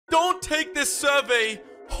Don't take this survey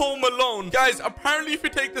home alone. Guys, apparently if you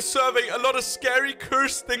take the survey, a lot of scary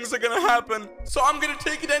cursed things are gonna happen. So I'm gonna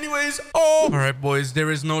take it anyways. Oh! Alright, boys,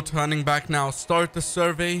 there is no turning back now. Start the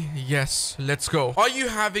survey. Yes, let's go. Are you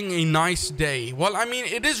having a nice day? Well, I mean,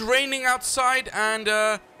 it is raining outside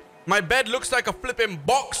and, my bed looks like a flipping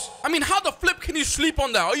box. I mean, how the flip can you sleep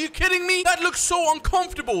on that? Are you kidding me? That looks so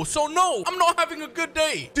uncomfortable. So no, I'm not having a good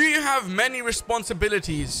day. Do you have many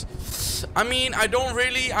responsibilities? I mean, I don't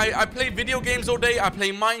really. I play video games all day. I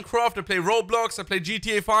play Minecraft. I play Roblox. I play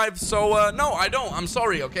GTA 5. So, no, I don't. I'm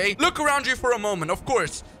sorry, okay? Look around you for a moment, of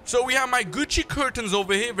course. So we have my Gucci curtains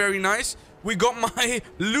over here. Very nice. We got my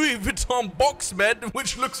Louis Vuitton box bed,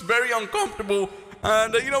 which looks very uncomfortable.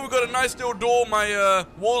 And, you know, we got a nice little door. My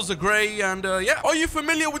walls are gray. And, yeah. Are you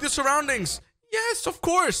familiar with your surroundings? Yes, of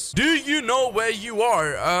course. Do you know where you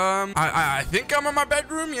are? I think I'm in my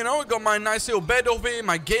bedroom, you know. I got my nice little bed over here,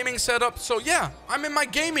 my gaming setup. So, yeah, I'm in my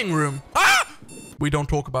gaming room. Ah! We don't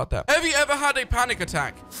talk about that. Have you ever had a panic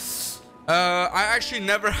attack? I actually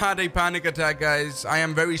never had a panic attack, guys. I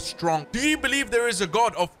am very strong. Do you believe there is a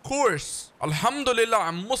God? Of course. Alhamdulillah,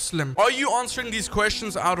 I'm Muslim. Are you answering these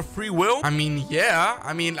questions out of free will? I mean, yeah.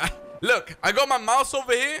 I mean, look, I got my mouse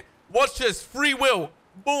over here. Watch this. Free will.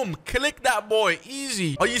 Boom. Click that boy.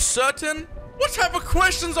 Easy. Are you certain? What type of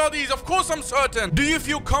questions are these? Of course I'm certain. Do you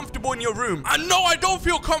feel comfortable in your room? No, I don't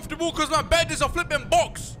feel comfortable because my bed is a flipping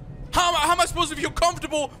box. How am I supposed to feel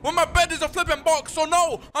comfortable when my bed is a flipping box? So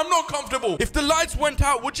no, I'm not comfortable. If the lights went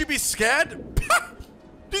out, would you be scared?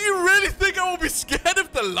 Do you really think I would be scared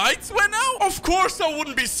if the lights went out? Of course I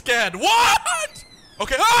wouldn't be scared. What?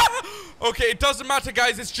 Okay. Okay, it doesn't matter,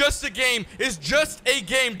 guys. It's just a game. It's just a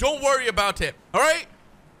game. Don't worry about it. All right?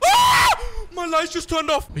 My lights just turned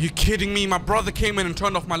off. Are you kidding me? My brother came in and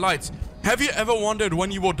turned off my lights. Have you ever wondered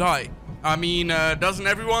when you will die? I mean, doesn't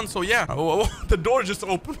everyone? So yeah. The door just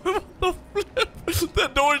opened.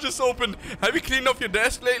 The door just opened. Have you cleaned off your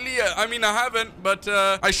desk lately? I mean, I haven't, but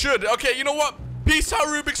I should. Okay, you know what? Peace out,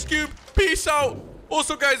 Rubik's Cube. Peace out.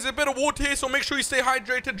 Also, guys, there's a bit of water here, so make sure you stay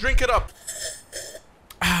hydrated. Drink it up.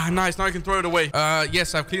 Ah, nice. Now I can throw it away.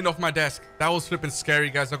 Yes, I've cleaned off my desk. That was flipping scary,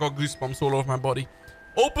 guys. I got goosebumps all over my body.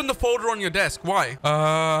 Open the folder on your desk. Why?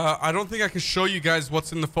 I don't think I can show you guys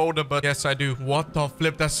what's in the folder, but yes, I do. What the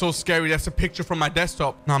flip? That's so scary. That's a picture from my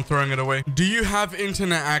desktop. Now I'm throwing it away. Do you have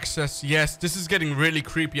internet access? Yes. This is getting really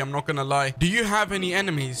creepy. I'm not gonna lie. Do you have any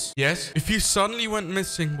enemies? Yes. If you suddenly went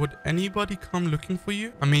missing, would anybody come looking for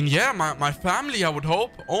you? I mean, yeah, my family, I would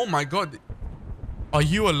hope. Oh my God. Are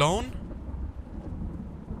you alone?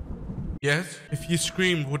 Yes. If you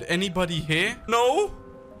screamed, would anybody hear? No.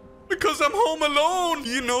 Because I'm home alone.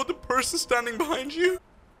 You know the person standing behind you?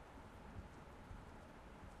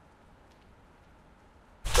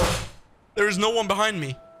 There is no one behind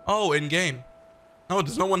me. Oh, in game. No,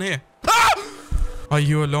 there's no one here. Ah! Are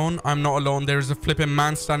you alone? I'm not alone. There is a flipping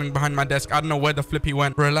man standing behind my desk. I don't know where the flip he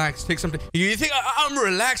went. Relax. Take something. You think I'm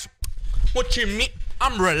relaxed? What you mean?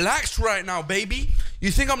 I'm relaxed right now, baby. You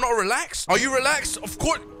think I'm not relaxed? Are you relaxed? Of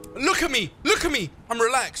course. Look at me. Look at me. I'm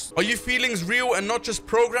relaxed. Are your feelings real and not just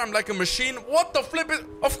programmed like a machine? What the flip is...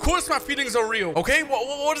 Of course my feelings are real. Okay?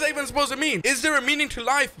 What is that even supposed to mean? Is there a meaning to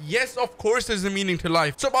life? Yes, of course there's a meaning to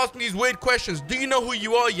life. Stop asking these weird questions. Do you know who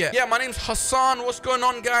you are yet? Yeah, my name's Hassan. What's going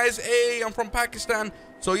on, guys? Hey, I'm from Pakistan.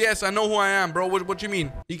 So yes, I know who I am, bro. What do you mean?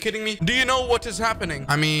 Are you kidding me? Do you know what is happening?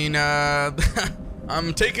 I mean,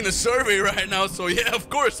 I'm taking a survey right now, so yeah, of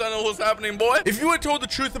course I know what's happening, boy. If you were told the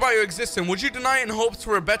truth about your existence, would you deny it in hopes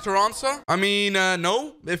for a better answer? I mean,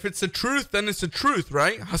 no. If it's the truth, then it's the truth,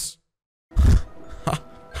 right?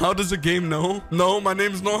 How does the game know? No, my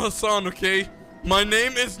name's not Hassan, okay? My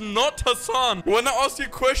name is not Hassan. When I ask you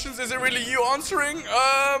questions, is it really you answering?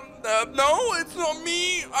 No, it's not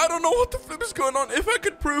me. I don't know what the flip is going on. If I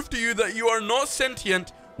could prove to you that you are not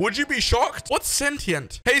sentient, would you be shocked? What's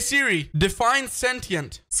sentient? Hey Siri, define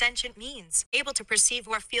sentient. Sentient means able to perceive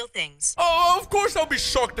or feel things. Oh, of course I'll be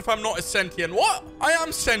shocked if I'm not a sentient. What? I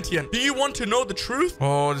am sentient. Do you want to know the truth?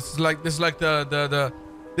 Oh, this is like the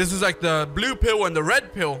blue pill and the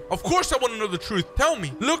red pill. Of course I want to know the truth. Tell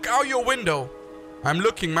me. Look out your window. I'm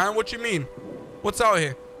looking, man. What you mean? What's out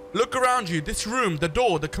here? Look around you. This room, the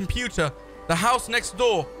door, the computer, the house next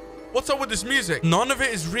door. What's up with this music? None of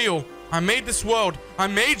it is real. I made this world. I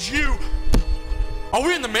made you. Are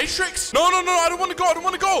we in the Matrix? No, I don't want to go. I don't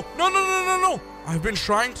want to go. No. I've been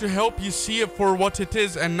trying to help you see it for what it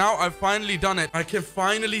is, and now I've finally done it. I can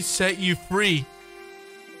finally set you free.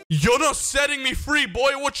 You're not setting me free,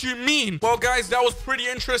 boy. What you mean? Well, guys, that was pretty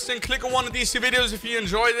interesting. Click on one of these two videos if you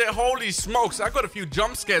enjoyed it. Holy smokes. I got a few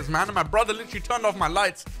jump scares, man. And my brother literally turned off my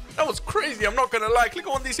lights. That was crazy. I'm not going to lie. Click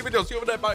on one of these two videos. See you over there. Bye.